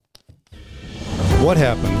What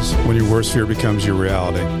happens when your worst fear becomes your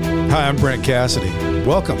reality? Hi, I'm Brent Cassidy.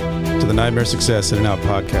 Welcome to the Nightmare Success In and Out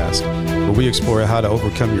podcast, where we explore how to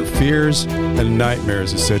overcome your fears and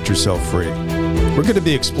nightmares and set yourself free. We're going to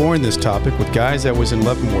be exploring this topic with guys I was in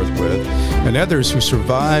Leavenworth with and others who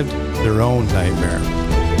survived their own nightmare.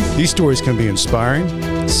 These stories can be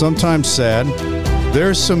inspiring, sometimes sad.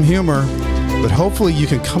 There's some humor, but hopefully you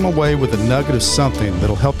can come away with a nugget of something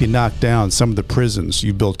that'll help you knock down some of the prisons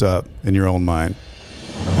you built up in your own mind.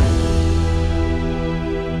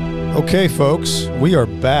 Okay, folks, we are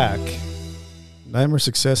back. Nightmare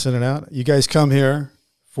Success In and Out. You guys come here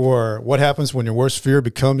for what happens when your worst fear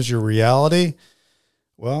becomes your reality.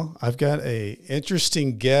 Well, I've got a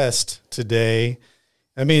interesting guest today.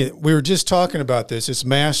 I mean, we were just talking about this. It's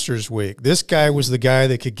Masters Week. This guy was the guy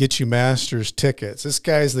that could get you Masters tickets. This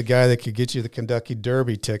guy is the guy that could get you the Kentucky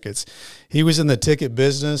Derby tickets. He was in the ticket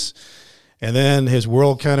business, and then his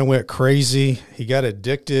world kind of went crazy. He got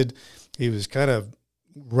addicted. He was kind of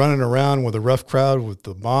running around with a rough crowd with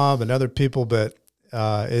the mob and other people, but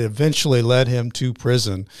it eventually led him to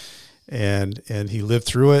prison, and he lived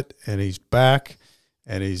through it, and he's back,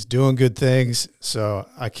 and he's doing good things. So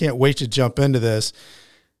I can't wait to jump into this.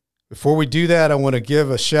 Before we do that, I want to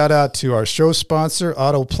give a shout out to our show sponsor,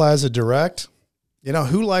 Auto Plaza Direct. You know,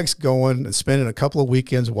 who likes going and spending a couple of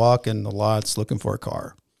weekends walking the lots looking for a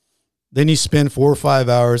car? Then you spend 4 or 5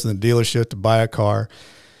 hours in the dealership to buy a car.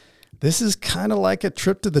 This is kind of like a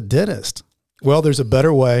trip to the dentist. Well, there's a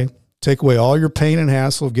better way. Take away all your pain and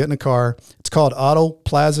hassle of getting a car. It's called Auto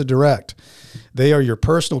Plaza Direct. They are your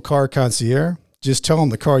personal car concierge. Just tell them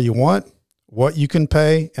the car you want, what you can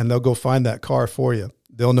pay, and they'll go find that car for you.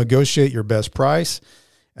 They'll negotiate your best price,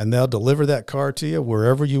 and they'll deliver that car to you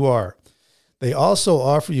wherever you are. They also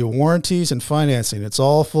offer you warranties and financing. It's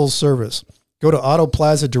all full service. Go to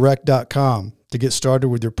autoplazadirect.com to get started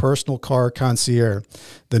with your personal car concierge.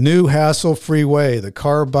 The new hassle-free way, the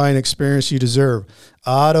car buying experience you deserve.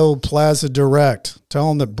 Auto Plaza Direct. Tell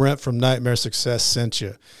them that Brent from Nightmare Success sent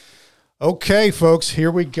you. Okay, folks,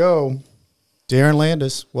 here we go. Darrin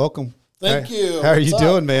Landes, welcome. Thank you. How are you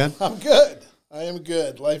doing, man? I'm good. I am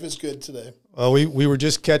good. Life is good today. Well, we were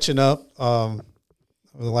just catching up over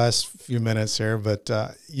the last few minutes here, but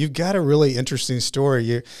you've got a really interesting story.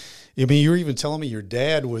 You were even telling me your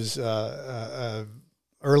dad was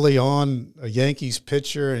early on a Yankees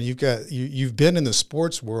pitcher, and you've been in the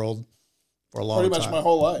sports world for a long time. Pretty much my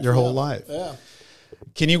whole life. Your whole life. Yeah.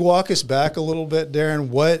 Can you walk us back a little bit, Darrin?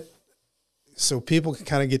 So people can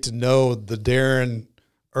kind of get to know the Darrin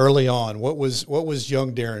early on. What was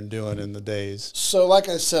young Darrin doing in the days? So, like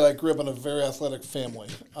I said, I grew up in a very athletic family.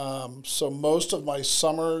 So most of my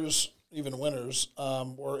summers, even winters,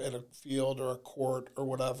 were at a field or a court or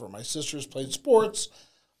whatever. My sisters played sports.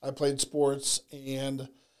 I played sports, and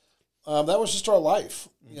that was just our life.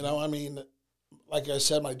 Mm-hmm. You know, I mean, like I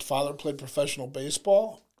said, my father played professional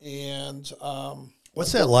baseball, and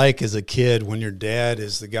what's that like as a kid when your dad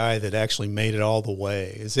is the guy that actually made it all the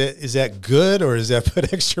way? Is that good, or does that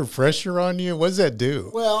put extra pressure on you? What does that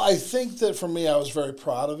do? Well, I think that for me, I was very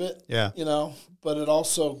proud of it. Yeah. You know, but it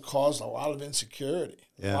also caused a lot of insecurity.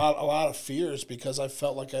 Yeah. A lot of fears because I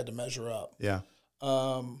felt like I had to measure up. Yeah.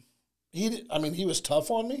 He was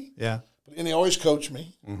tough on me. Yeah. And he always coached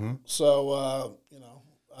me. Mm-hmm. So,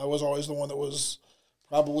 I was always the one that was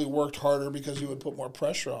probably worked harder because he would put more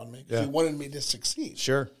pressure on me. Yeah. He wanted me to succeed.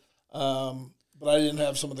 Sure. But I didn't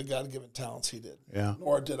have some of the God-given talents he did. Yeah.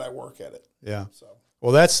 Nor did I work at it. Yeah. So.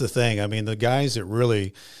 Well, that's the thing. I mean, the guys that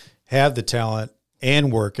really have the talent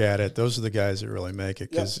and work at it, those are the guys that really make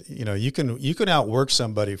it, because you can outwork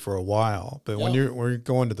somebody for a while, but when you're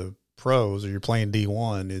going to the pros or you're playing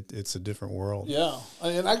D1, it's a different world. Yeah,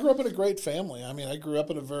 and I grew up in a great family. I mean, I grew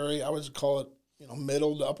up in I would call it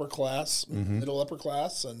middle to upper class, mm-hmm. middle upper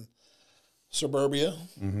class, and suburbia.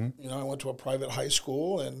 Mm-hmm. I went to a private high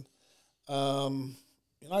school, and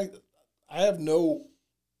I have no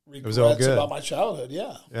regrets about my childhood.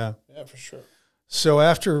 Yeah, for sure. So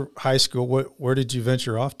after high school, where did you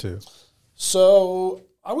venture off to? So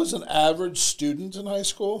I was an average student in high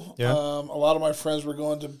school. Yeah. A lot of my friends were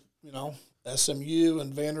going to, SMU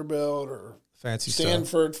and Vanderbilt or fancy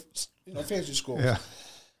Stanford, fancy schools. Yeah.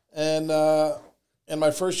 And in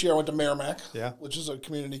my first year, I went to Merrimack, which is a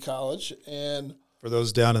community college. And for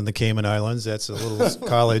those down in the Cayman Islands, that's a little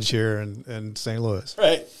college here in St. Louis.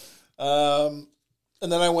 Right.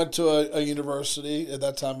 And then I went to a university. At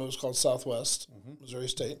that time, it was called Southwest, Missouri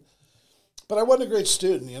State. But I wasn't a great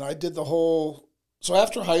student. I did the whole So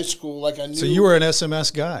after high school, I knew. So you were an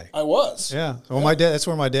SMS guy. I was. Yeah. Well, my dad. That's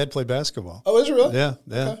where my dad played basketball. Oh, is it really? Yeah.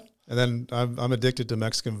 Okay. And then I'm addicted to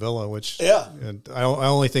Mexican Villa, which and I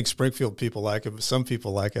only think Springfield people like it, but some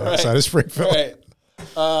people like it outside of Springfield. Right.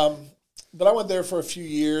 But I went there for a few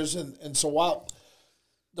years, and so while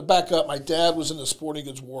to back up, my dad was in the sporting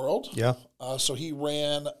goods world. Yeah. So he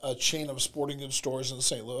ran a chain of sporting goods stores in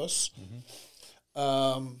St. Louis.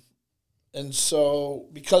 And so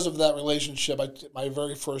because of that relationship, my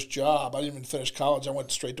very first job, I didn't even finish college. I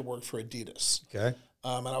went straight to work for Adidas. Okay.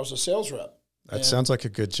 And I was a sales rep. That sounds like a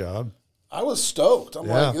good job. I was stoked. I'm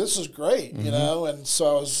like, this is great, you know? And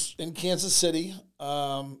so I was in Kansas City,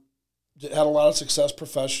 had a lot of success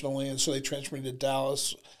professionally, and so they transferred me to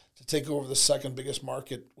Dallas to take over the second biggest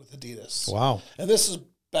market with Adidas. Wow. And this is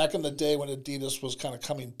back in the day when Adidas was kind of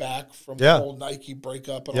coming back from the whole Nike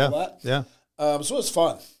breakup and all that. Yeah. So it was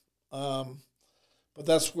fun. But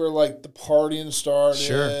that's where, like, the partying started.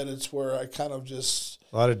 Sure. It's where I kind of just...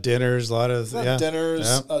 A lot of dinners,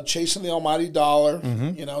 chasing the almighty dollar,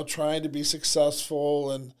 you know, trying to be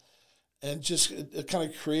successful, and just it kind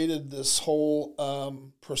of created this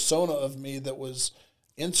whole persona of me that was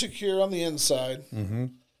insecure on the inside,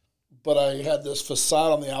 but I had this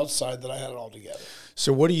facade on the outside that I had it all together.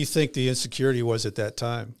 So what do you think the insecurity was at that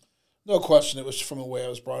time? No question. It was from the way I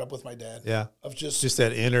was brought up with my dad. Yeah. Of just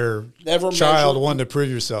that inner child wanting to prove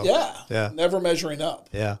yourself. Yeah. Yeah. Never measuring up.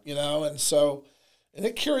 Yeah. You know, and so... And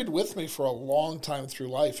it carried with me for a long time through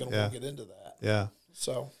life, and we'll get into that. Yeah.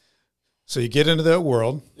 So you get into that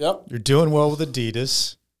world. Yep. You're doing well with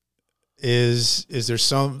Adidas. Is there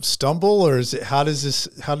some stumble, or is it how does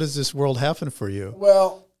this world happen for you?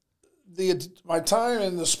 Well, my time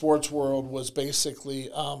in the sports world was basically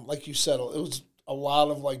like you said, it was a lot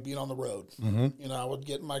of like being on the road. You know, I would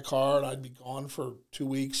get in my car and I'd be gone for 2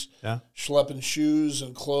 weeks. Yeah. Schlepping shoes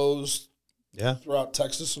and clothes. Yeah. Throughout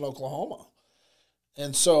Texas and Oklahoma.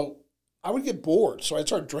 And so I would get bored, so I'd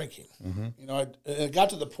start drinking. You know, it got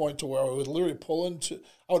to the point to where I would literally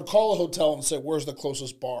I would call a hotel and say, "Where's the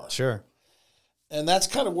closest bar?" Sure. And that's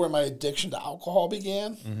kind of where my addiction to alcohol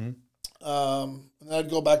began. And then I'd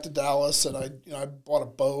go back to Dallas, and I bought a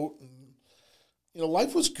boat, and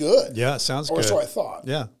life was good. Yeah, it sounds good. Or so I thought.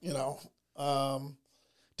 Yeah.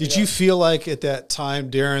 Did you feel like at that time,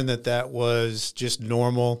 Darrin, that was just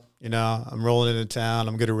normal? I'm rolling into town.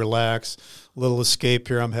 I'm going to relax. A little escape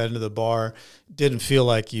here. I'm heading to the bar. Didn't feel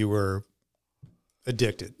like you were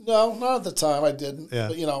addicted. No, not at the time. I didn't. Yeah.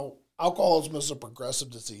 But, alcoholism is a progressive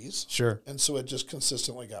disease. Sure. And so it just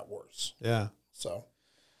consistently got worse. Yeah. So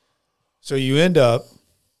you end up,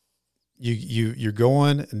 you're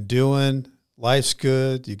going and doing. Life's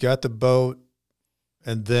good. You got the boat.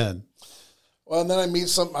 And then? Well, and then I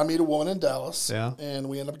meet a woman in Dallas. Yeah. And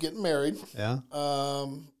we end up getting married. Yeah.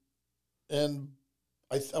 And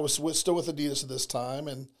I was still with Adidas at this time,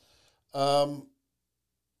 and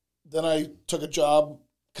then I took a job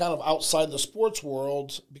kind of outside the sports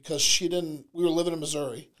world because we were living in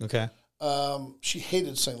Missouri. Okay. She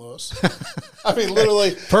hated St. Louis. I mean,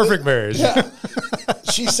 literally. Perfect marriage. Yeah.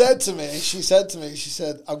 She said to me,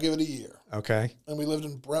 I'll give it a year. Okay. And we lived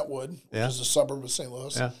in Brentwood, which is a suburb of St.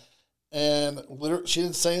 Louis. Yeah. And literally, she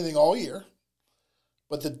didn't say anything all year.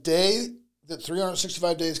 But the day that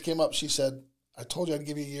 365 days came up, she said, "I told you I'd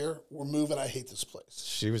give you a year. We're moving. I hate this place."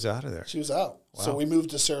 She was out of there. She was out. Wow. So we moved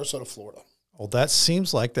to Sarasota, Florida. Well, that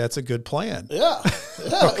seems like that's a good plan. Yeah.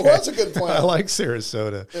 Yeah, okay. It was a good plan. I like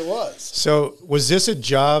Sarasota. It was. So was this a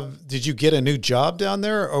job? Did you get a new job down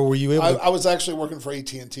there, or were you able to? I was actually working for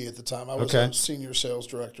AT&T at the time. I was a senior sales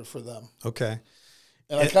director for them. Okay.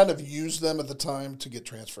 And I kind of used them at the time to get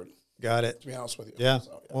transferred. Got it. To be honest with you. Yeah.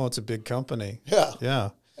 So, yeah. Well, it's a big company. Yeah. Yeah.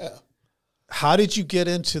 Yeah. How did you get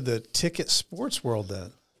into the ticket sports world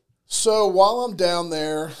then? So while I'm down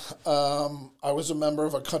there, I was a member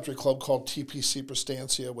of a country club called TPC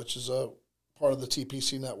Prestancia, which is a part of the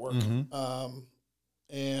TPC network.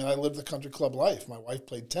 And I lived the country club life. My wife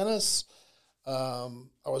played tennis. I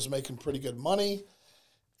was making pretty good money.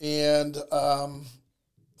 And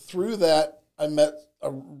through that, I met a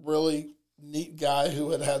really neat guy who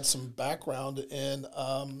had some background in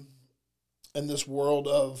this world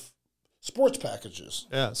of sports packages.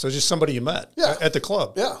 Yeah, so just somebody you met at the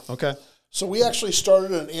club. Yeah. Okay. So we actually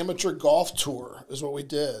started an amateur golf tour is what we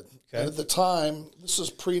did. Okay. And at the time, this is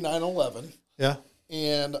pre-9/11. Yeah.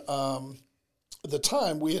 And at the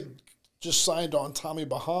time, we had just signed on Tommy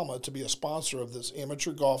Bahama to be a sponsor of this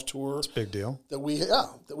amateur golf tour. That's a big deal. That we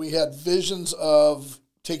had visions of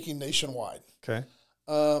taking nationwide. Okay.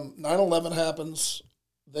 9/11 happens.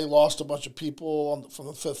 They lost a bunch of people from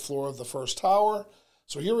the 5th floor of the first tower.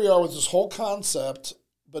 So here we are with this whole concept,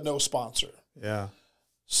 but no sponsor. Yeah.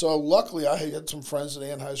 So luckily, I had some friends at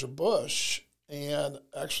Anheuser-Busch, and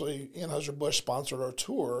actually Anheuser-Busch sponsored our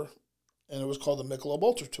tour, and it was called the Michelob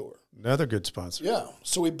Ultra Tour. Another good sponsor. Yeah.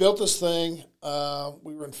 So we built this thing.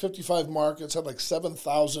 We were in 55 markets, had like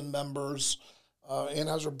 7,000 members.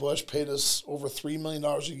 Anheuser-Busch paid us over $3 million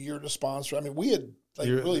a year to sponsor. I mean, we had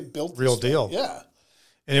really built this real thing. deal. Yeah.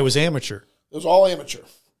 And it was amateur. It was all amateur.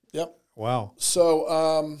 Yep. Wow.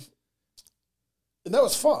 So, and that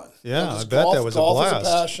was fun. Yeah, I bet that was a blast. Golf is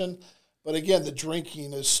a passion. But again, the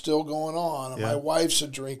drinking is still going on. And Yeah. my wife's a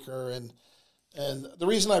drinker. And the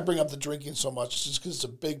reason I bring up the drinking so much is just because it's a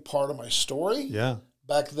big part of my story. Yeah.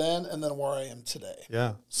 Back then and then where I am today.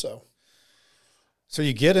 Yeah. So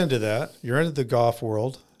you get into that. You're into the golf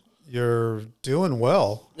world. You're doing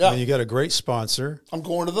well. Yeah. I mean, you got a great sponsor. I'm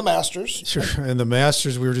going to the Masters. Sure. And the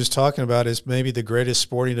Masters we were just talking about is maybe the greatest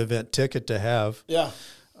sporting event ticket to have. Yeah.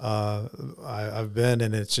 I've been,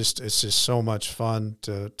 and it's just so much fun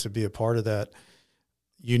to be a part of that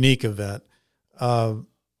unique event.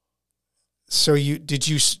 So did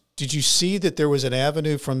you see that there was an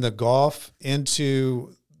avenue from the golf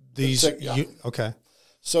into these? Yeah. Okay.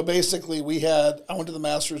 So basically, I went to the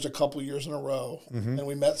Masters a couple years in a row, and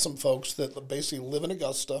we met some folks that basically live in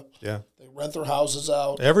Augusta. Yeah. They rent their houses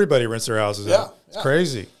out. Everybody rents their houses out. It's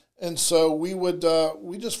crazy. And so we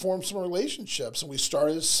just formed some relationships, and we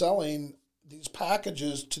started selling these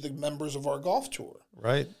packages to the members of our golf tour.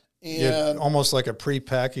 Right. And almost like a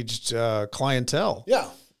prepackaged clientele. Yeah.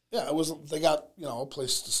 Yeah. They got, a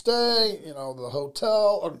place to stay, the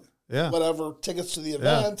hotel or whatever, tickets to the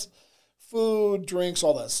event, food, drinks,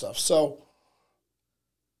 all that stuff. So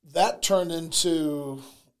that turned into,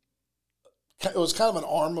 it was kind of an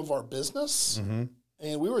arm of our business. Mm-hmm.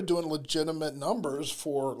 And we were doing legitimate numbers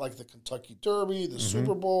for like the Kentucky Derby, the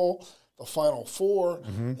Super Bowl, the Final Four,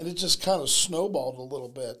 and it just kind of snowballed a little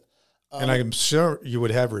bit. And I'm sure you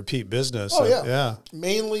would have repeat business. Oh, yeah.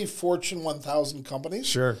 Mainly Fortune 1000 companies.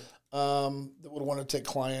 Sure. That would want to take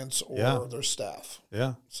clients or their staff.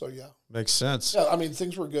 Yeah. So, yeah. Makes sense. Yeah, I mean,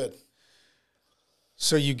 things were good.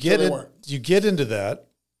 So you get into that,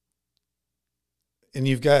 and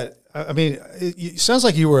you've got, I mean, it sounds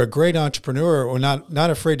like you were a great entrepreneur or not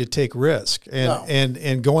afraid to take risk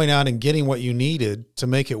and going out and getting what you needed to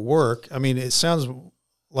make it work. I mean, it sounds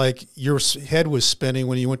like your head was spinning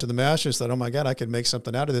when you went to the Masters, thought, oh my God, I could make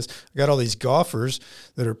something out of this. I got all these golfers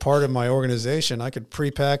that are part of my organization. I could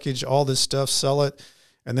prepackage all this stuff, sell it.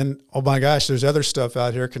 And then, oh my gosh, there's other stuff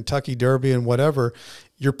out here, Kentucky Derby and whatever.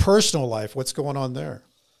 Your personal life, what's going on there?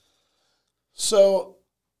 So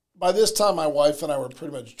by this time, my wife and I were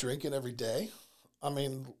pretty much drinking every day. I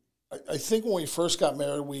mean, I think when we first got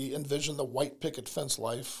married, we envisioned the white picket fence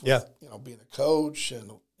life. With, being a coach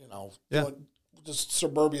and, just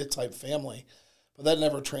suburbia type family. But that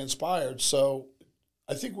never transpired. So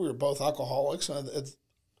I think we were both alcoholics. And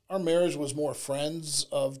our marriage was more friends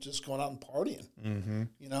of just going out and partying,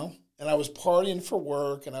 And I was partying for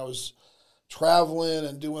work, and I was traveling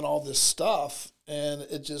and doing all this stuff. And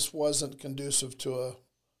it just wasn't conducive to a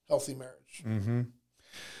healthy marriage. Mm-hmm.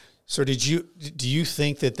 So do you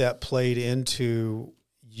think that played into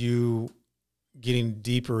you getting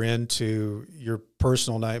deeper into your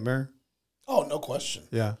personal nightmare? Oh, no question.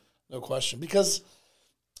 Yeah. No question. Because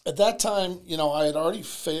at that time, I had already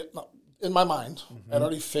failed, in my mind, I had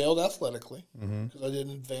already failed athletically because I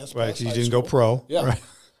didn't advance. Right, because you didn't go pro. Yeah. Right.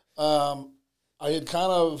 I had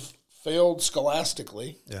kind of failed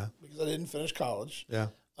scholastically because I didn't finish college. Yeah.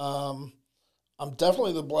 I'm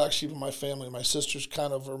definitely the black sheep of my family. My sisters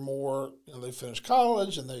kind of are more, they finished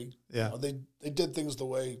college and they did things the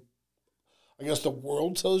way I guess the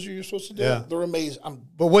world tells you you're supposed to do it. They're amazing.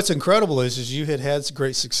 But what's incredible is you had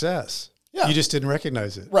great success. Yeah. You just didn't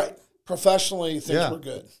recognize it. Right. Professionally, things were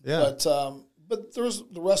good. Yeah. But there was,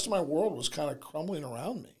 the rest of my world was kind of crumbling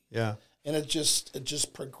around me. Yeah. And it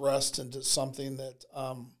just progressed into something that,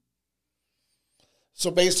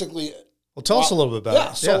 so basically. Well, tell us a little bit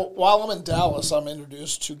about it. So while I'm in Dallas, I'm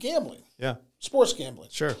introduced to gambling. Yeah. Sports gambling.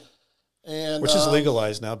 Sure. And which is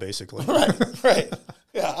legalized now, basically. Right.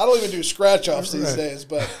 Yeah, I don't even do scratch-offs these days,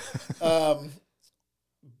 but I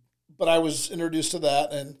was introduced to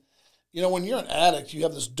that, and when you're an addict, you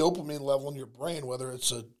have this dopamine level in your brain, whether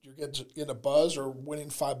it's you're getting a buzz or winning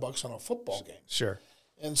 $5 on a football game. Sure.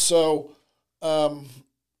 And so,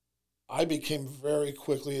 I became very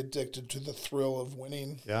quickly addicted to the thrill of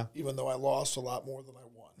winning. Yeah. Even though I lost a lot more than I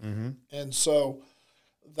won. Mm-hmm. And so,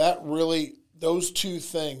 that really, those two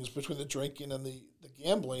things between the drinking and the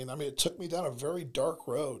gambling, I mean, it took me down a very dark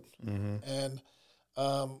road, and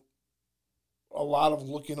a lot of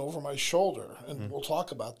looking over my shoulder, and we'll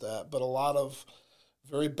talk about that, but a lot of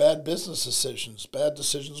very bad business decisions, bad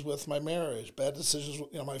decisions with my marriage, bad decisions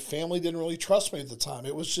with, my family didn't really trust me at the time.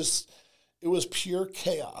 It was just, it was pure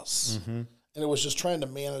chaos. And it was just trying to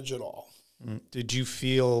manage it all. Did you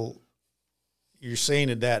feel, you're saying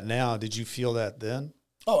it that now, did you feel that then?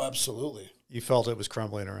 Oh, absolutely. You felt it was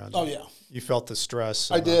crumbling around you? Oh, yeah. You felt the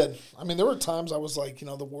stress? I did. I mean, there were times I was like,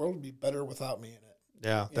 the world would be better without me in it.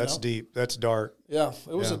 Yeah, that's deep. That's dark. Yeah,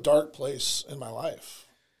 it was a dark place in my life.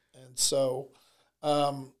 And so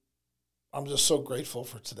I'm just so grateful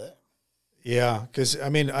for today. Yeah, because, I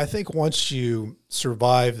mean, I think once you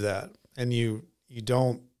survive that and you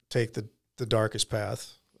don't take the darkest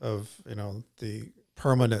path of, the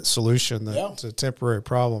permanent solution that's a temporary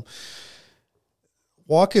problem,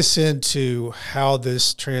 walk us into how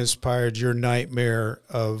this transpired, your nightmare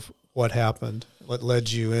of what happened, what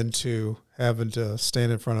led you into having to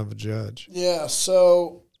stand in front of a judge. Yeah,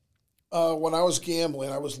 so when I was gambling,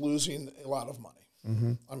 I was losing a lot of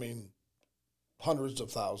money. I mean, hundreds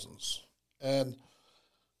of thousands. And,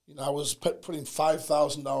 I was putting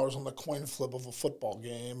 $5,000 on the coin flip of a football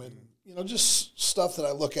game and, just stuff that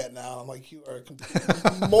I look at now. I'm like, you are a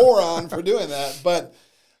complete moron for doing that. But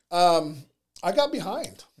I got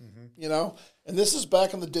behind, and this is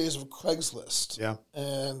back in the days of Craigslist. Yeah.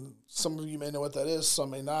 And some of you may know what that is, some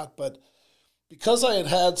may not. But because I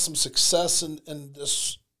had some success in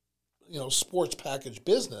this, sports package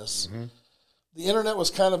business, the internet was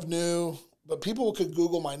kind of new, but people could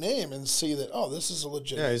Google my name and see that, oh, this is a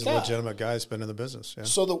legitimate guy. Yeah, he's a legitimate guy who's been in the business. Yeah.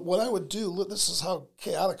 So what I would do, look, this is how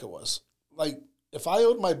chaotic it was. Like, if I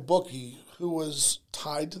owed my bookie, who was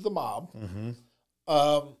tied to the mob,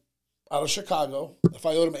 out of Chicago, if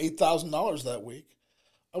I owed him $8,000 that week,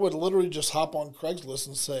 I would literally just hop on Craigslist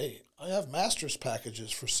and say, I have master's packages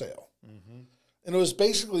for sale. And it was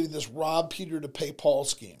basically this rob Peter to pay Paul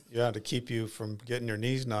scheme. Yeah, to keep you from getting your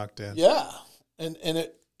knees knocked in. Yeah. And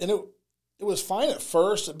it was fine at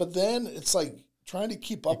first, but then it's like trying to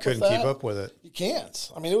keep up with that. You couldn't keep up with it. You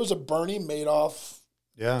can't. I mean, it was a Bernie Madoff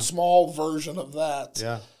Yeah. small version of that.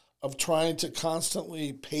 Yeah. Of trying to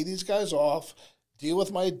constantly pay these guys off, deal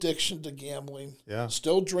with my addiction to gambling, Yeah.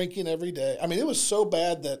 still drinking every day. I mean, it was so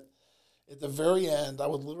bad that at the very end, I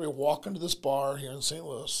would literally walk into this bar here in St.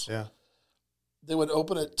 Louis. Yeah. They would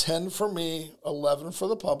open at 10 for me, 11 for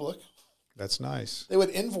the public. That's nice. They would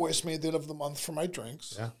invoice me at the end of the month for my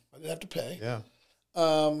drinks. Yeah. I didn't have to pay. Yeah.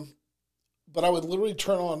 But I would literally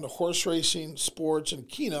turn on the horse racing, sports, and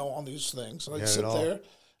Keno on these things. And I'd sit there,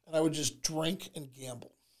 and I would just drink and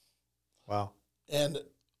gamble. Wow. And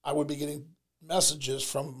I would be getting messages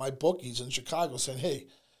from my bookies in Chicago saying, hey,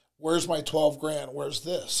 where's my 12 grand? Where's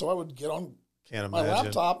this? So I would get on my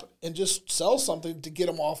laptop and just sell something to get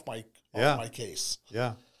them off my case.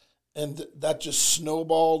 Yeah. And that just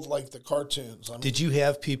snowballed like the cartoons. I mean, did you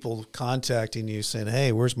have people contacting you saying,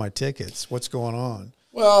 hey, where's my tickets? What's going on?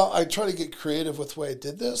 Well, I try to get creative with the way I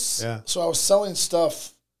did this. Yeah. So I was selling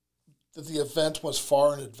stuff that the event was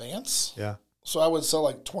far in advance. Yeah. So I would sell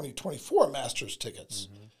like 2024 Masters tickets,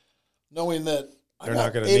 knowing that they're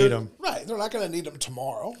not going to need them. Right. They're not going to need them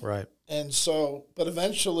tomorrow. Right. And so, but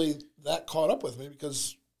eventually that caught up with me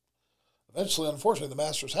because eventually, unfortunately, the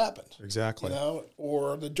Masters happened. Exactly.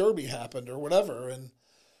 Or the Derby happened or whatever.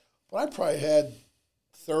 But I probably had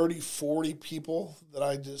 30, 40 people that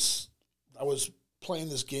I was playing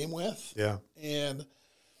this game with. Yeah. And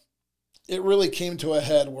it really came to a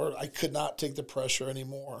head where I could not take the pressure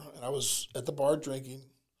anymore. And I was at the bar drinking.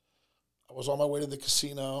 I was on my way to the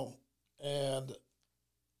casino, and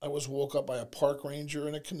I was woke up by a park ranger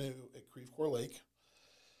in a canoe at Creve Coeur Lake.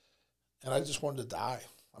 And I just wanted to die.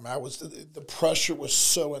 I mean, the pressure was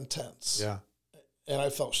so intense. Yeah. And I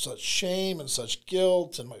felt such shame and such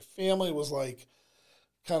guilt, and my family was like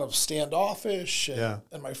kind of standoffish,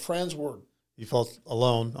 and my friends were. You felt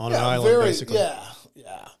alone on an island, basically.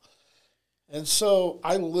 Yeah. And so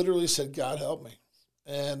I literally said, God help me.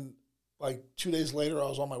 And like 2 days later, I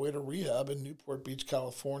was on my way to rehab in Newport Beach,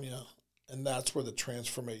 California, and that's where the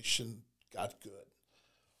transformation got good.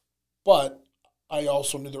 But I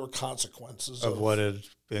also knew there were consequences of what had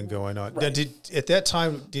been going on. Right. Now, at that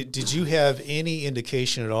time, did you have any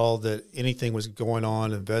indication at all that anything was going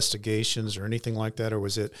on, investigations or anything like that, or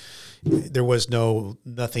was it there was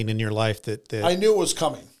nothing in your life that I knew it was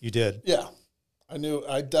coming? You did, yeah.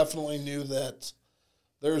 I definitely knew that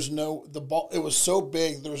the ball. It was so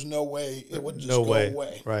big, there was no way it would just go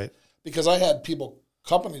away. Right. Because I had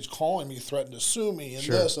companies calling me, threatening to sue me, and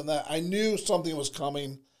this and that. I knew something was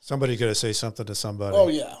coming. Somebody could have said something to somebody. Oh,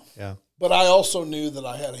 yeah. Yeah. But I also knew that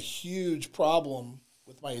I had a huge problem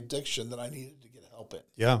with my addiction that I needed to get help in.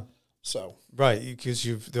 Yeah. So. Right, because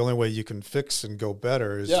the only way you can fix and go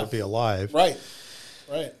better is to be alive. Right.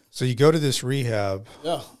 So you go to this rehab.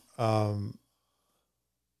 Yeah.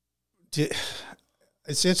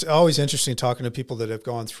 It's always interesting talking to people that have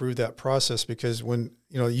gone through that process, because when,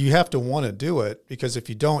 you have to want to do it, because if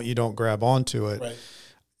you don't grab onto it. Right.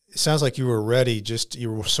 It sounds like you were ready, just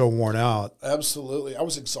you were so worn out. Absolutely. I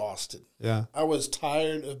was exhausted. Yeah. I was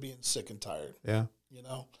tired of being sick and tired. Yeah.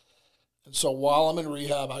 And so while I'm in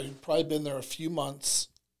rehab, I'd probably been there a few months,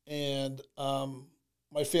 and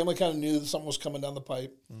my family kind of knew that something was coming down the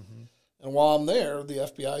pipe. Mm-hmm. And while I'm there, the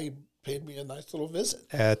FBI paid me a nice little visit.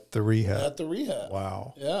 At the rehab.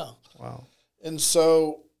 Wow. Yeah. Wow. And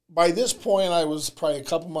so by this point, I was probably a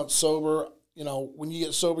couple months sober. When you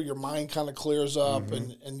get sober, your mind kind of clears up,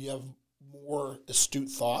 mm-hmm. and you have more astute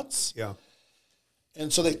thoughts. Yeah.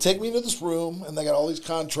 And so they take me into this room, and they got all these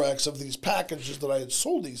contracts of these packages that I had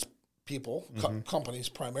sold these people, mm-hmm. Companies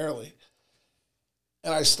primarily,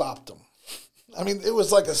 and I stopped them. I mean, it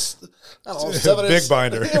was like a 7 big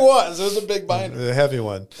binder. It was a big binder. A heavy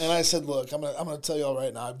one. And I said, look, I'm gonna tell you all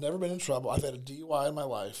right now, I've never been in trouble. I've had a DUI in my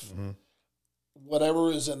life. Mm-hmm.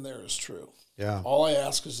 Whatever is in there is true. Yeah. All I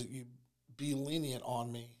ask is that you be lenient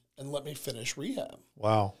on me and let me finish rehab.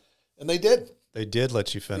 Wow. And they did. They did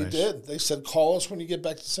let you finish. They did. They said, call us when you get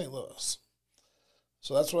back to St. Louis.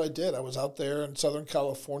 So that's what I did. I was out there in Southern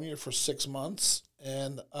California for 6 months,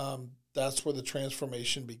 and that's where the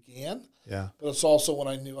transformation began. Yeah. But it's also when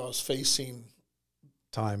I knew I was facing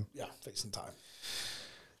time. Yeah, facing time.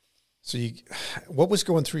 So what was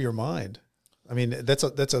going through your mind? I mean, that's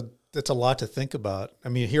a lot to think about. I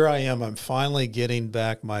mean, here I am. I'm finally getting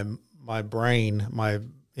back my brain.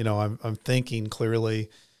 I'm thinking clearly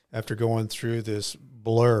after going through this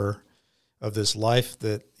blur of this life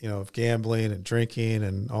that, of gambling and drinking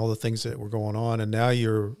and all the things that were going on. And now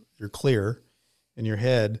you're clear in your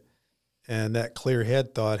head, and that clear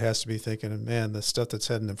head thought has to be thinking, man, the stuff that's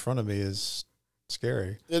heading in front of me is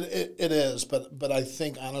scary. It is, but I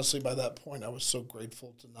think honestly by that point I was so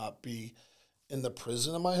grateful to not be in the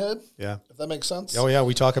prison in my head. Yeah. If that makes sense. Oh yeah.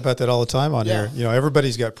 We talk about that all the time on here.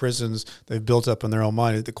 Everybody's got prisons they've built up in their own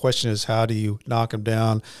mind. The question is, how do you knock them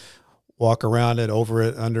down, walk around it, over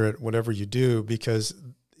it, under it, whatever you do, because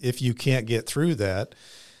if you can't get through that,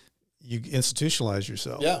 you institutionalize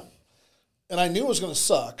yourself. Yeah. And I knew it was going to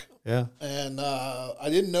suck. Yeah. And I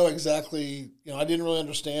didn't know exactly, I didn't really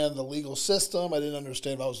understand the legal system. I didn't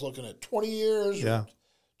understand if I was looking at 20 years or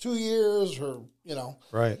 2 years or,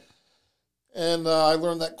 Right. And I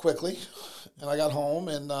learned that quickly. And I got home,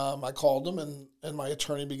 and I called them, and my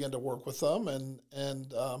attorney began to work with them. And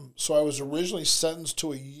so I was originally sentenced to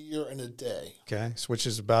 1 year and a day. Okay, which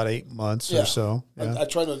is about 8 months or so. Yeah. I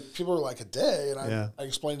tried to, people were like, a day, and I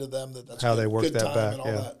explained to them that's how good, they work good that time back. And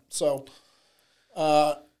all that. So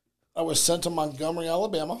I was sent to Montgomery,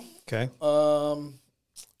 Alabama. Okay.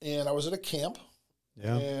 And I was at a camp.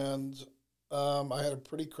 Yeah. And I had a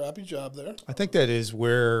pretty crappy job there. I think that is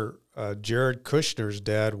where Jared Kushner's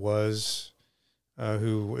dad was,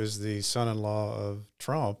 who is the son-in-law of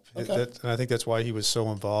Trump. Okay. And I think that's why he was so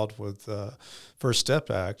involved with First Step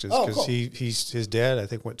Act, is because his dad, I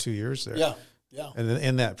think, went 2 years there. Yeah, yeah. And then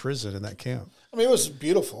in that prison, in that camp. I mean, it was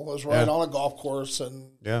beautiful. It was right on a golf course, and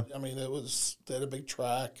I mean, they had a big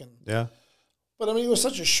track, and But I mean, it was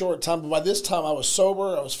such a short time. But by this time, I was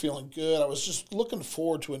sober. I was feeling good. I was just looking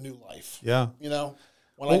forward to a new life. Yeah.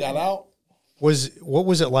 When I got out. What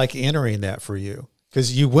was it like entering that for you?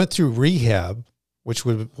 Because you went through rehab, which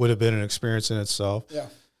would have been an experience in itself. Yeah.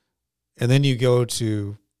 And then you go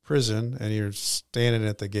to prison, and you're standing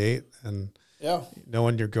at the gate, and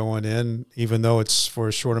knowing you're going in, even though it's for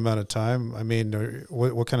a short amount of time. I mean,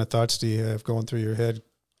 what kind of thoughts do you have going through your head?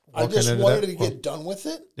 I just wanted to get done with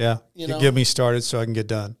it. Yeah. Get me started so I can get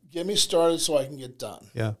done. Get me started so I can get done.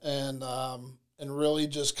 Yeah. And really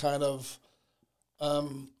just kind of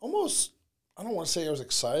almost, I don't want to say I was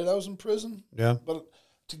excited I was in prison. Yeah. But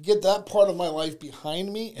to get that part of my life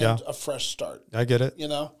behind me and a fresh start. I get it.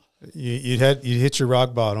 You hit your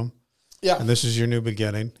rock bottom. Yeah. And this is your new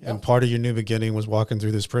beginning. Yeah. And part of your new beginning was walking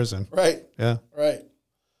through this prison. Right. Yeah. Right.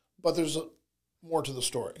 But there's more to the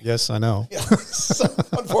story. Yes, I know. Yeah. So,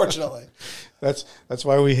 unfortunately. That's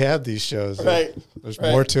why we have these shows. Right. There's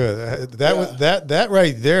more to it. That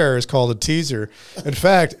right there is called a teaser. In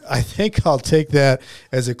fact, I think I'll take that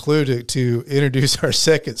as a clue to introduce our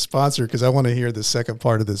second sponsor, because I want to hear the second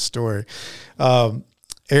part of this story.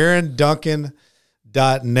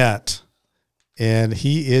 AaronDuncan.net. And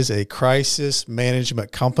he is a crisis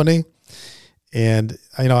management company. And,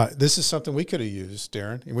 this is something we could have used,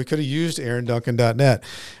 Darrin. We could have used AaronDuncan.net.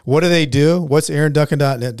 What do they do? What's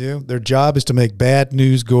AaronDuncan.net do? Their job is to make bad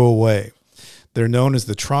news go away. They're known as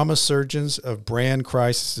the trauma surgeons of brand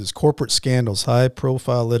crises, corporate scandals,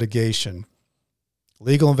 high-profile litigation,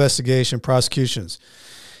 legal investigation, prosecutions.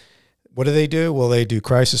 What do? Well, they do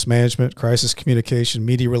crisis management, crisis communication,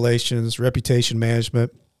 media relations, reputation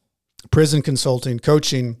management, prison consulting,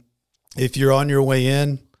 coaching. If you're on your way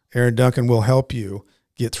in, Aaron Duncan will help you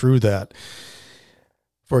get through that.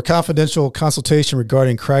 For a confidential consultation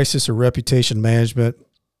regarding crisis or reputation management,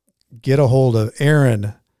 get a hold of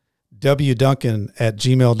Aaron W. Duncan at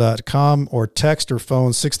gmail.com or text or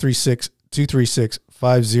phone 636-236-5071.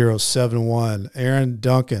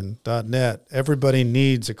 AaronDuncan.net. Everybody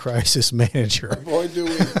needs a crisis manager. Boy, do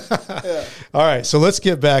we. Yeah. All right, so let's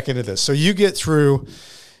get back into this. So you get through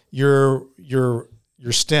your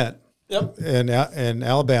stint in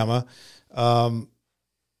Alabama.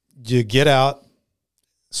 You get out.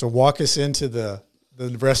 So walk us into the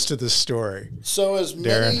rest of the story. So as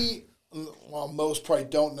Darrin. many, well, most probably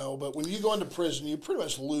don't know, but when you go into prison, you pretty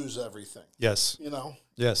much lose everything. Yes.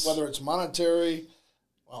 Yes. Whether it's monetary,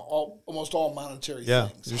 well, almost all monetary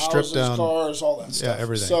things. You're stripped down. Cars, all that stuff. Yeah,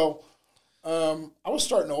 everything. So I was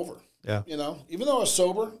starting over. Yeah. Even though I was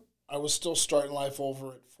sober, I was still starting life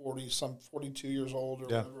over at 42 years old or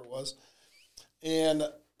whatever it was. And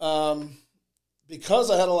because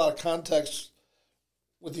I had a lot of context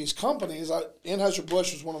with these companies,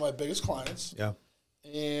 Anheuser-Busch was one of my biggest clients. Yeah.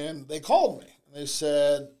 And they called me. And they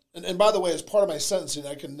said, and by the way, as part of my sentencing,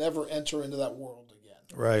 I could never enter into that world again.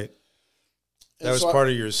 Right. And that was part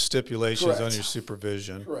of your stipulations on your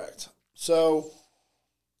supervision. Correct. So,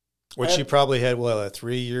 which you probably had, a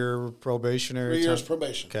 3-year probationary 3 years time?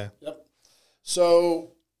 probation. Okay. Yep.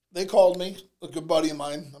 So they called me, a good buddy of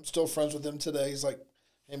mine. I'm still friends with him today. He's like,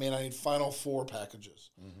 hey, man, I need Final 4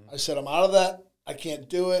 packages. Mm-hmm. I said, I'm out of that. I can't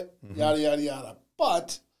do it, yada, yada, yada.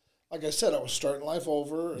 But, like I said, I was starting life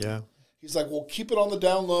over. Yeah. He's like, well, keep it on the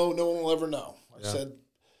down low. No one will ever know. I said,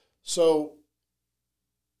 so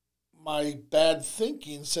my bad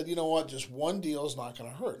thinking said, you know what, just one deal is not going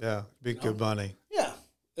to hurt. Yeah, be good money. Yeah.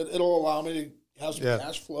 It'll allow me to have some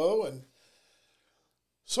cash flow. And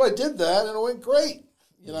so I did that, and it went great,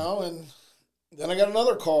 and then I got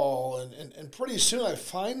another call, and pretty soon I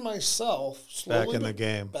find myself slowly back in the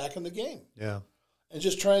game. Back in the game. Yeah. And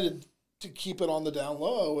just trying to keep it on the down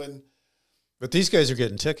low. But these guys are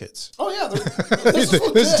getting tickets. Oh, yeah. This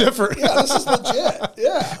is different. Yeah, this is legit.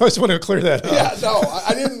 Yeah. I just want to clear that up. Yeah, no,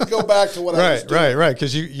 I didn't go back to what I was doing. Right,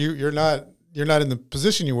 because you're not in the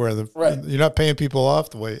position you were in. Right. You're not paying people off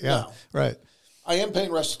the way. Yeah, no. Right. I am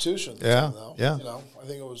paying restitution. Yeah, though. yeah. I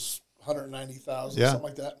think it was $190,000, something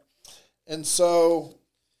like that. And so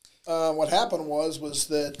what happened was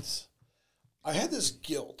that I had this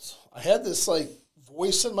guilt. I had this,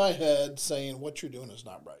 voice in my head saying, what you're doing is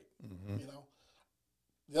not right. Mm-hmm.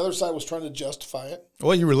 The other side was trying to justify it.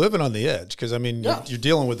 Well, you were living on the edge because, you're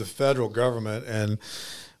dealing with the federal government, and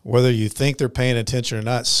whether you think they're paying attention or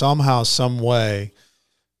not, somehow, some way,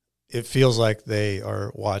 it feels like they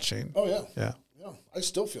are watching. Oh, yeah. Yeah. Yeah. I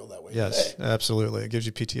still feel that way Yes, today. Absolutely. It gives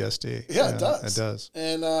you PTSD. Yeah, it does. It does.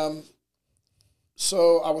 And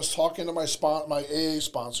so I was talking to my AA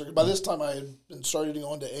sponsor. By this time, I had been starting to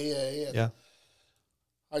go into AA. And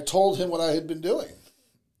I told him what I had been doing.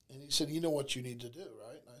 And he said, you know what you need to do,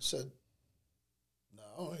 right? And I said,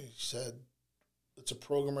 no. He said, it's a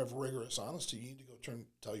program of rigorous honesty. You need to go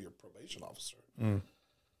tell your probation officer. Mm.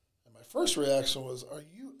 And my first reaction was, are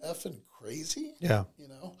you effing crazy? Yeah.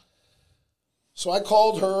 So I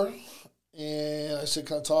called her, and I said,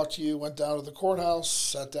 can I talk to you? Went down to the courthouse,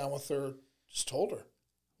 sat down with her, just told her.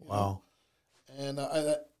 Wow. And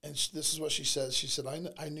this is what she said. She said,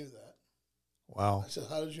 I knew that. Wow. I said,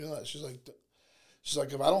 how did you know that? She's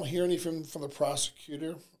like, if I don't hear anything from the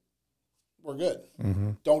prosecutor, we're good.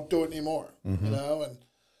 Mm-hmm. Don't do it anymore. Mm-hmm.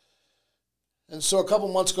 And so a couple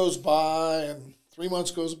months goes by, and 3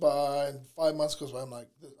 months goes by, and 5 months goes by. I'm like,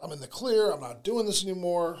 I'm in the clear. I'm not doing this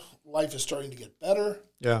anymore. Life is starting to get better.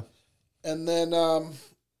 Yeah. And then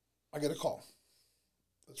I get a call.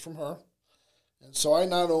 It's from her. And so I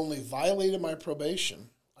not only violated my probation,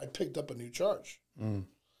 I picked up a new charge. Mm.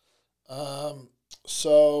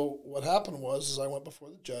 So what happened was I went before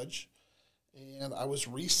the judge, and I was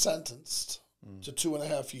resentenced to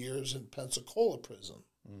 2.5 years in Pensacola prison.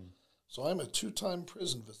 Mm. So I'm a 2-time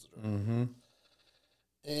prison visitor. Mm-hmm.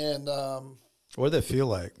 And what did that feel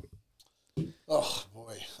like? Oh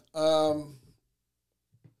boy,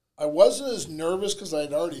 I wasn't as nervous because I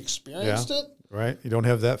had already experienced it. Right, you don't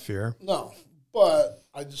have that fear. No, but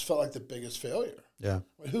I just felt like the biggest failure. Yeah.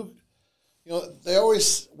 They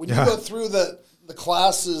always, when you go through the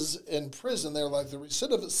classes in prison, they're like the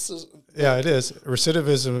recidivism. Yeah, it is.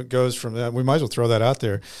 Recidivism goes from that. We might as well throw that out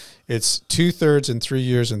there. It's 2/3 in 3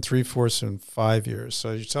 years and 3/4 in 5 years.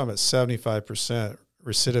 So you're talking about 75%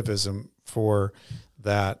 recidivism for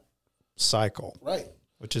that cycle. Right.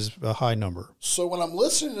 which is a high number. So when I'm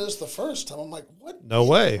listening to this the first time, I'm like, what? No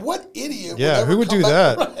way. What idiot Yeah, would who would do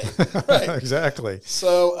back? that? Right. Exactly.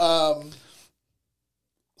 So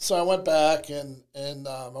so I went back and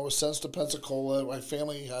I was sent to Pensacola. My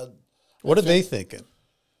family had... What are they thinking?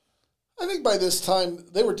 I think by this time,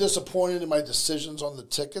 they were disappointed in my decisions on the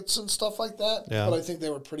tickets and stuff like that. Yeah. But I think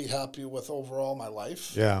they were pretty happy with overall my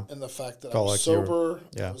life. Yeah. And the fact that I Felt was like sober,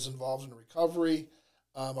 yeah. I was involved in recovery,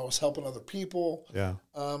 I was helping other people. Yeah.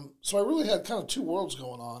 So I really had kind of two worlds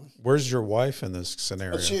going on. Where's your wife in this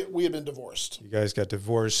scenario? We had been divorced. You guys got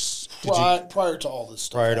divorced Prior to all this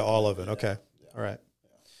stuff. Prior to all of it. Okay. Yeah. All right.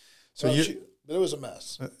 So but it was a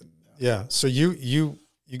mess. Yeah. So you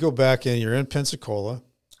go back in, you're in Pensacola.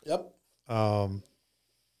 Yep.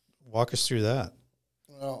 Walk us through that.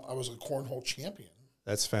 Well, I was a cornhole champion.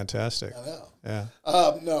 That's fantastic. I know. Yeah.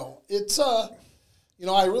 No, it's I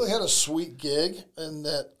really had a sweet gig in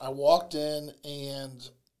that I walked in and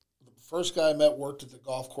the first guy I met worked at the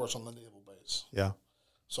golf course on the naval base. Yeah.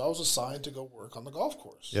 So I was assigned to go work on the golf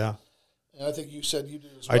course. Yeah. And I think you said you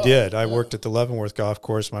did as well. I did. I worked at the Leavenworth Golf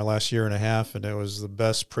Course my last year and a half, and it was the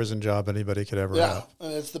best prison job anybody could ever have. Yeah,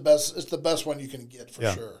 and it's the best. It's the best one you can get for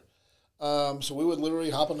Yeah. sure. So we would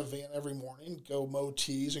literally hop in a van every morning, go mow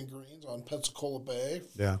tees and greens on Pensacola Bay.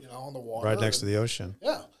 Yeah. On the water, right next to the ocean.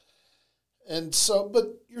 Yeah. And so, but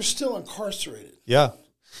you're still incarcerated. Yeah.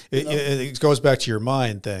 It goes back to your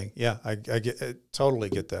mind thing. Yeah, I totally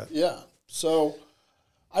get that. Yeah. So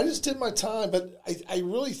I just did my time, but I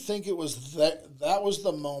really think it was that was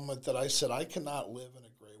the moment that I said I cannot live in a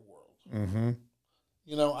gray world.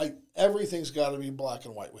 Mm-hmm. Everything's got to be black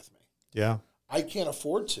and white with me. Yeah. I can't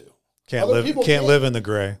afford to. Can't live in the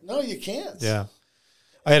gray. No, you can't. Yeah.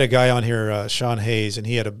 I had a guy on here, Sean Hayes, and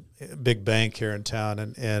he had a big bank here in town,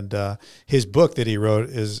 and his book that he wrote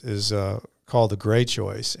is called The Gray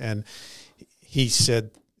Choice, and he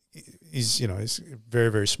said he's a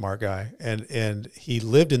very, very smart guy, and he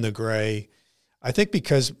lived in the gray. I think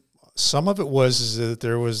because some of it was that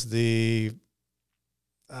there was the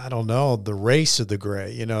race of the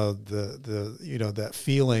gray, that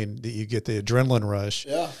feeling that you get, the adrenaline rush.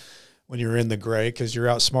 Yeah. When you're in the gray, because you're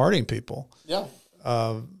outsmarting people. Yeah.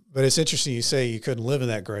 But it's interesting you say you couldn't live in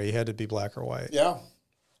that gray. You had to be black or white. Yeah.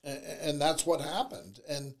 And that's what happened.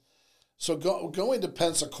 And so going to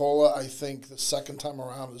Pensacola, I think the second time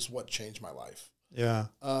around is what changed my life. Yeah.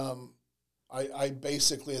 I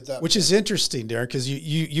basically at that Which is interesting, Darrin, because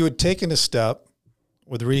you had taken a step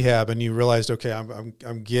with rehab and you realized, okay,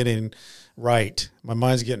 I'm getting right. My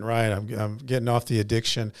mind's getting right. I'm getting off the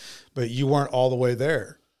addiction, but you weren't all the way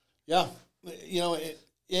there. Yeah.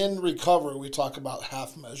 In recovery, we talk about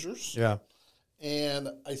half measures. Yeah. And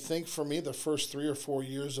I think for me, the first 3 or 4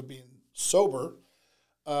 years of being sober,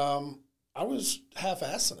 I was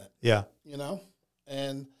half-assing it. Yeah.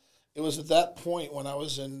 And it was at that point when I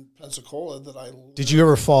was in Pensacola that I... Did you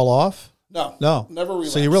ever fall off? No. Never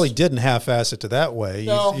relapsed. So you really didn't half-ass it to that way.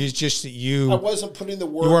 No. I wasn't putting the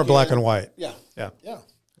work in. You weren't black and white. Yeah. Yeah. Yeah.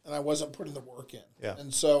 And I wasn't putting the work in. Yeah.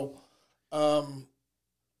 And so...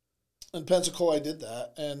 in Pensacola, I did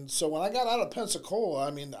that, and so when I got out of Pensacola,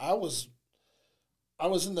 I mean, I was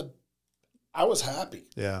happy.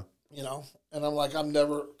 Yeah. And I'm like, I'm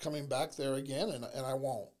never coming back there again, and I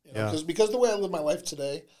won't. Yeah. Because the way I live my life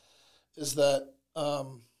today is that I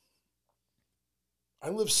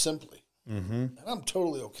live simply, and I'm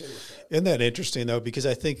totally okay with that. Isn't that interesting though? Because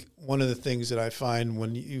I think one of the things that I find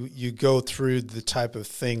when you go through the type of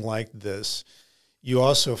thing like this, you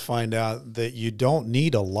also find out that you don't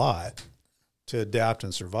need a lot to adapt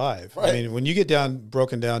and survive. Right. I mean, when you get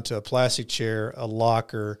broken down to a plastic chair, a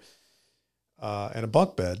locker, and a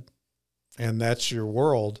bunk bed, and that's your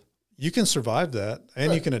world, you can survive that and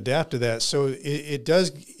right. you can adapt to that. So it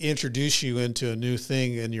does introduce you into a new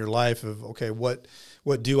thing in your life of, okay, what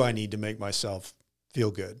do I need to make myself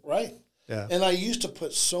feel good? Right. Yeah. And I used to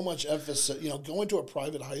put so much emphasis, going to a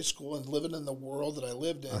private high school and living in the world that I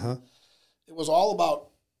lived in. It was all about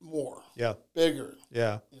more. Yeah. Bigger.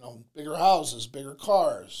 Yeah. Bigger houses, bigger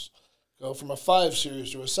cars. Go from a 5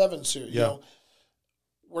 Series to a 7 Series. Yeah.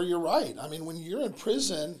 Where you're right. I mean, when you're in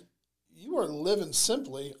prison, you are living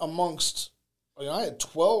simply amongst. I had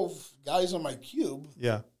 12 guys on my cube.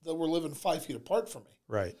 Yeah. That were living 5 feet apart from me.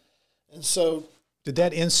 Right. And so, did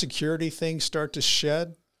that insecurity thing start to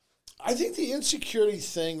shed? I think the insecurity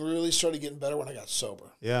thing really started getting better when I got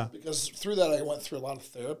sober. Yeah. Because through that, I went through a lot of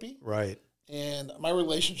therapy. Right. And my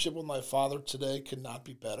relationship with my father today could not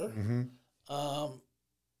be better. Mm-hmm.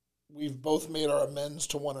 We've both made our amends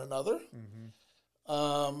to one another.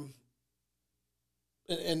 Mm-hmm.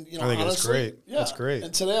 And I think honestly, that's great. Yeah. That's great.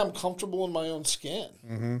 And today I'm comfortable in my own skin,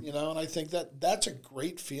 and I think that's a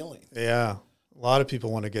great feeling. Yeah. A lot of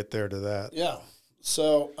people want to get there to that. Yeah.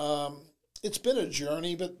 So it's been a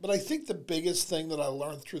journey, but I think the biggest thing that I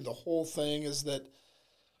learned through the whole thing is that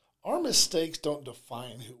our mistakes don't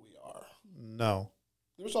define who we are. No.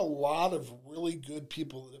 There's a lot of really good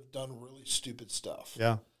people that have done really stupid stuff.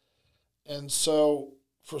 Yeah. And so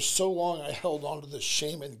for so long, I held on to the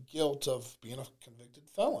shame and guilt of being a convicted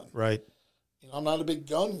felon. Right. I'm not a big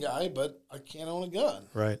gun guy, but I can't own a gun.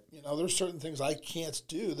 Right. There's certain things I can't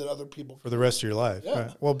do that other people for the rest of your life. Yeah.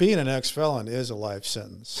 Right. Well, being an ex-felon is a life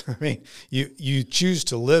sentence. I mean, you choose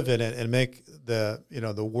to live in it and make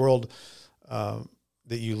the world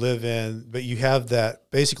that you live in, but you have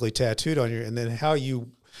that basically tattooed on you. And then how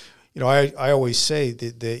I always say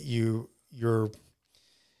that you're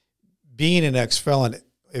being an ex-felon.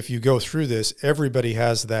 If you go through this, everybody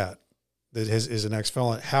has that is an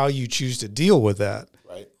ex-felon. How you choose to deal with that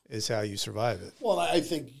is how you survive it. Well, I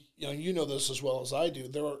think, you know this as well as I do.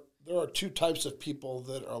 There are two types of people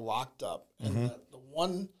that are locked up. And the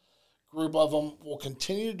one group of them will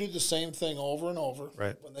continue to do the same thing over and over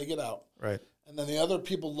when they get out. Right. And then the other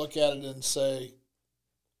people look at it and say,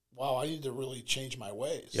 wow, I need to really change my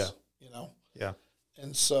ways. Yeah. Yeah.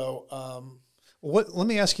 And so let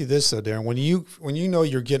me ask you this though, Darrin. When you know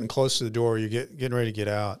you're getting close to the door, you're getting ready to get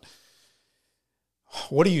out,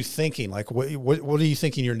 what are you thinking? Like what are you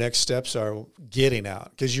thinking your next steps are getting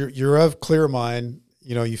out? Because you're of clear mind.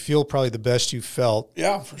 You feel probably the best you felt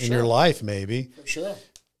in your life, maybe. For sure.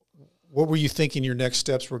 What were you thinking your next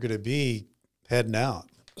steps were going to be heading out?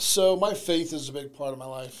 So my faith is a big part of my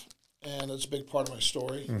life, and it's a big part of my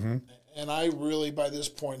story. And I really, by this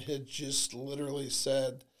point, had just literally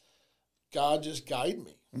said, God, just guide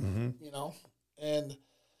me, and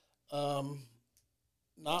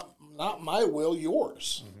not my will,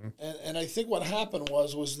 yours. And I think what happened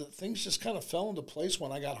was that things just kind of fell into place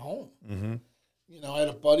when I got home. I had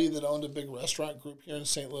a buddy that owned a big restaurant group here in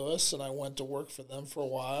St. Louis, and I went to work for them for a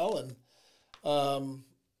while. And, I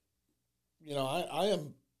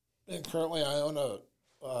am, and currently I own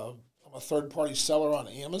I'm a third-party seller on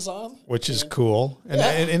Amazon. Which is cool.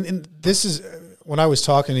 And this is, when I was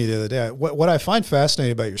talking to you the other day, what I find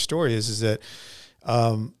fascinating about your story is that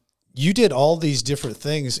you did all these different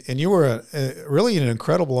things, and you were really an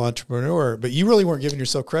incredible entrepreneur, but you really weren't giving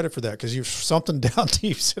yourself credit for that because you're something down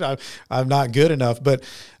deep said, I'm not good enough. But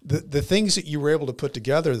the things that you were able to put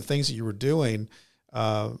together, the things that you were doing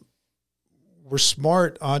were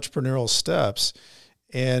smart entrepreneurial steps.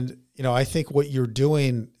 And, I think what you're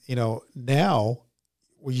doing, now,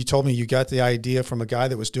 well, you told me you got the idea from a guy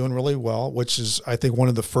that was doing really well, which is, I think, one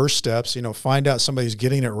of the first steps, find out somebody's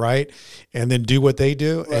getting it right and then do what they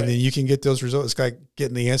do. Right. And then you can get those results. It's like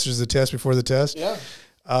getting the answers to the test before the test. Yeah.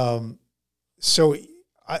 So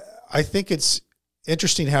I think it's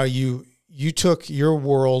interesting how you took your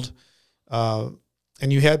world and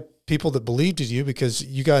you had people that believed in you because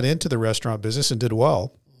you got into the restaurant business and did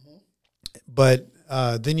well. But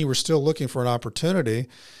then you were still looking for an opportunity,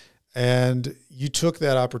 and you took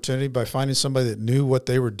that opportunity by finding somebody that knew what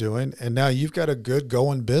they were doing, and now you've got a good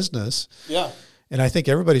going business. Yeah. And I think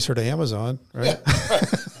everybody's heard of Amazon, right? Yeah,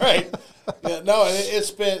 right. Yeah, no,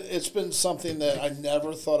 it's been something that I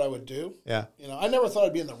never thought I would do. Yeah. I never thought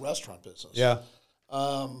I'd be in the restaurant business. Yeah.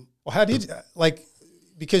 Well, how did you,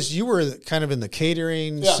 because you were kind of in the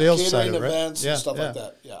catering sales side of it, right? Events and stuff like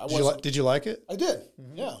that. Yeah. Did you like it? I did.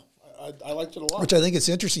 Yeah. I liked it a lot. Which I think it's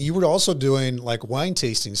interesting. You were also doing wine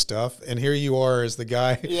tasting stuff, and here you are as the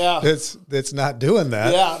guy that's not doing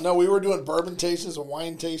that. Yeah, no, we were doing bourbon tastings and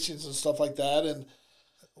wine tastings and stuff like that, and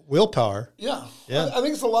willpower. Yeah. I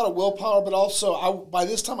think it's a lot of willpower, but also by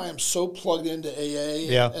this time I am so plugged into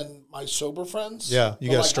AA and my sober friends. Yeah, you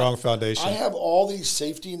got a strong foundation. I have all these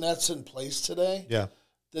safety nets in place today. Yeah,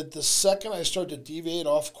 that the second I start to deviate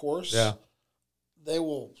off course, they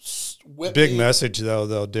will whip Big me. Message,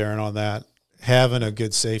 though, Darrin, on that. Having a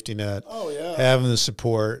good safety net. Oh, yeah. Having the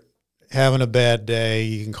support. Having a bad day,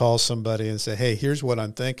 you can call somebody and say, hey, here's what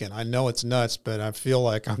I'm thinking. I know it's nuts, but I feel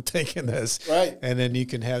like I'm thinking this. Right. And then you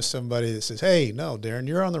can have somebody that says, hey, no, Darrin,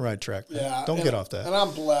 you're on the right track. Yeah. Don't get off that. And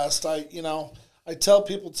I'm blessed. I tell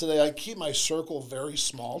people today, I keep my circle very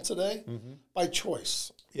small today by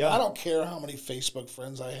choice. Yeah. I don't care how many Facebook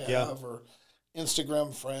friends I have or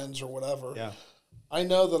Instagram friends or whatever. Yeah. I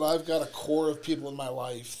know that I've got a core of people in my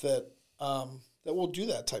life that will do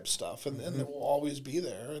that type of stuff and that will always be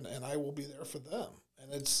there, and I will be there for them.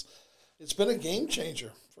 And it's been a game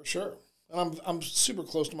changer for sure. And I'm super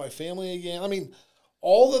close to my family again. I mean,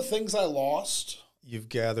 all the things I lost, you've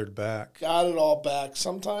gathered back. Got it all back.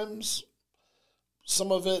 Sometimes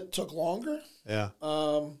Some of it took longer. Yeah.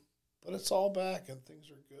 But it's all back and things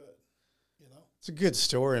are good, you know. It's a good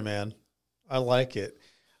story, man. I like it.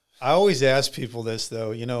 I always ask people this,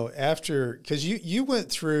 though, you know, after, because you went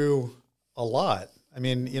through a lot. I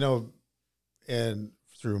mean, you know, and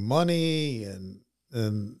through money and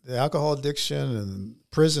the alcohol addiction and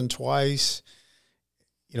prison twice,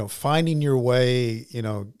 you know, finding your way, you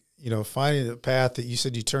know, finding the path that you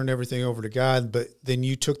said you turned everything over to God, but then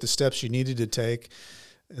you took the steps you needed to take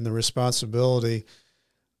and the responsibility.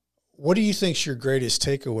 What do you think's your greatest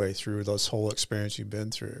takeaway through this whole experience you've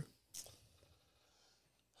been through?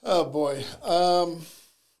 Oh boy.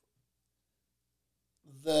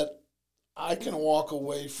 That I can walk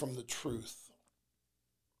away from the truth,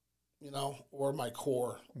 you know, or my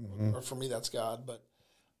core, or for me, that's God, but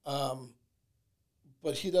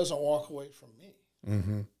he doesn't walk away from me.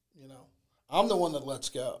 You know, I'm the one that lets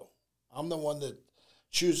go. I'm the one that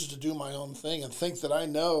chooses to do my own thing and think that I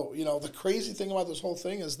know. You know, the crazy thing about this whole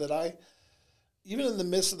thing is that even in the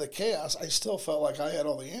midst of the chaos, I still felt like I had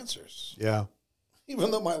all the answers. Yeah.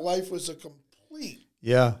 Even though my life was a complete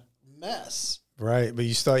mess. Right, but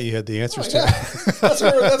you thought you had the answers to it. That's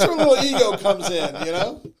where little ego comes in, you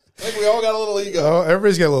know? I think we all got a little ego. Oh,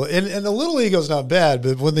 everybody's got a little, and the little ego's not bad,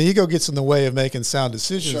 but when the ego gets in the way of making sound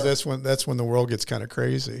decisions, that's when the world gets kind of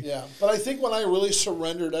crazy. Yeah, but I think when I really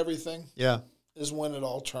surrendered everything, is when it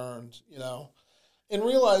all turned, you know, and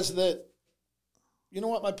realized that, you know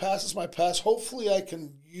what, my past is my past. Hopefully, I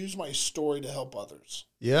can use my story to help others.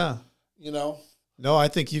 Yeah, you know. No, I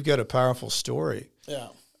think you've got a powerful story. Yeah,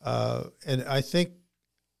 and I think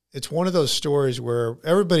it's one of those stories where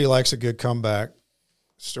everybody likes a good comeback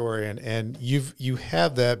story, and you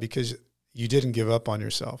have that because you didn't give up on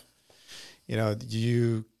yourself. You know,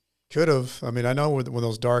 you could have. I mean, I know when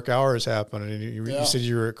those dark hours happen, and you said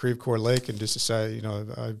you were at Creve Coeur Lake and just decided, you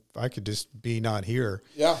know, I could just be not here.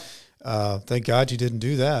 Yeah. Thank God you didn't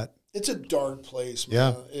do that. It's a dark place,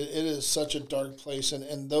 man. Yeah. It is such a dark place,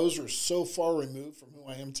 and those are so far removed from who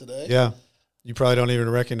I am today. Yeah. You probably don't even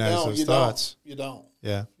recognize those thoughts. You don't.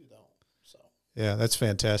 Yeah. You don't. So. Yeah, that's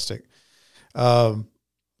fantastic.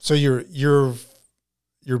 So your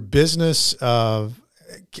business,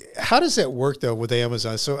 how does that work though with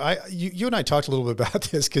Amazon? So you and I talked a little bit about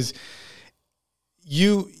this because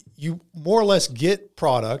you more or less get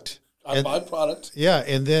product. I buy product. Yeah,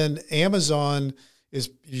 and then Amazon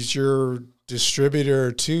is your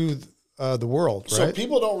distributor to the world, right? So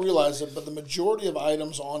people don't realize it, but the majority of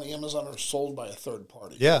items on Amazon are sold by a third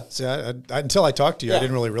party. Yeah. See, until I talked to you, I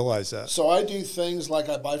didn't really realize that. So I do things like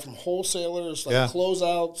I buy from wholesalers, like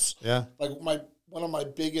closeouts. Yeah. Like one of my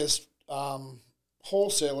biggest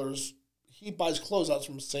wholesalers, he buys closeouts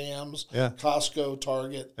from Sam's, Costco,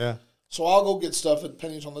 Target. Yeah. So I'll go get stuff at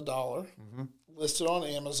pennies on the dollar, list it on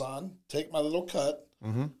Amazon, take my little cut.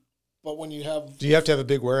 But when you have... Do you have to have a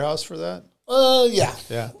big warehouse for that? Yeah.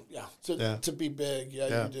 To be big,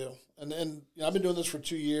 you do. And you know, I've been doing this for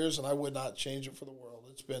 2 years, and I would not change it for the world.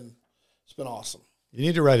 It's been awesome. You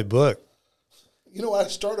need to write a book. You know, I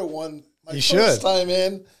started one you first time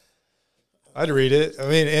in. I'd read it. I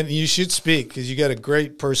mean, and you should speak because you got a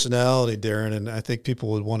great personality, Darrin, and I think people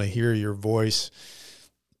would want to hear your voice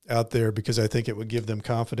out there because I think it would give them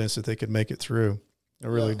confidence that they could make it through. I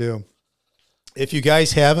really do. If you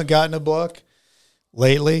guys haven't gotten a book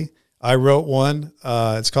lately, I wrote one.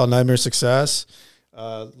 It's called Nightmare Success.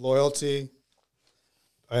 Loyalty.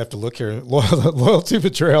 I have to look here. Loyalty,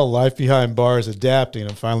 Betrayal, Life Behind Bars, Adapting,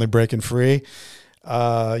 and Finally Breaking Free.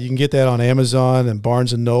 You can get that on Amazon and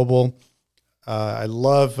Barnes & Noble. I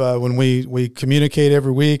love when we communicate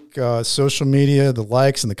every week, social media, the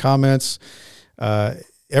likes and the comments.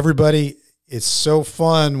 Everybody, it's so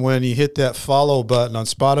fun when you hit that follow button. On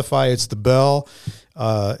Spotify, it's the bell.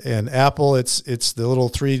 And Apple, it's the little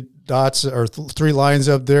 3 dots or 3 lines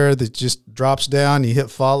up there that just drops down. You hit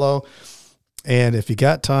follow. And if you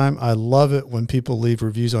got time, I love it when people leave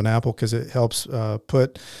reviews on Apple because it helps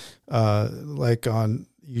put like on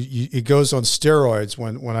it goes on steroids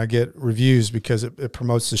when I get reviews because it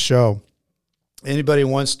promotes the show. Anybody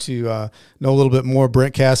wants to know a little bit more,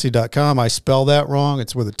 BrentCassidy.com. I spell that wrong.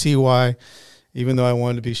 It's with a T-Y, even though I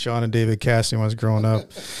wanted to be Sean and David Cassidy when I was growing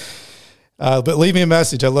up. But leave me a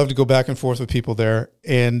message. I love to go back and forth with people there.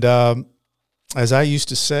 And as I used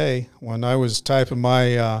to say when I was typing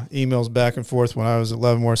my emails back and forth when I was at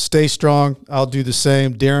Leavenworth, stay strong. I'll do the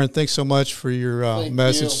same. Darrin, thanks so much for your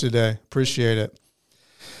message today. Appreciate it.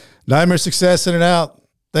 Nightmare Success in and out.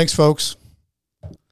 Thanks, folks.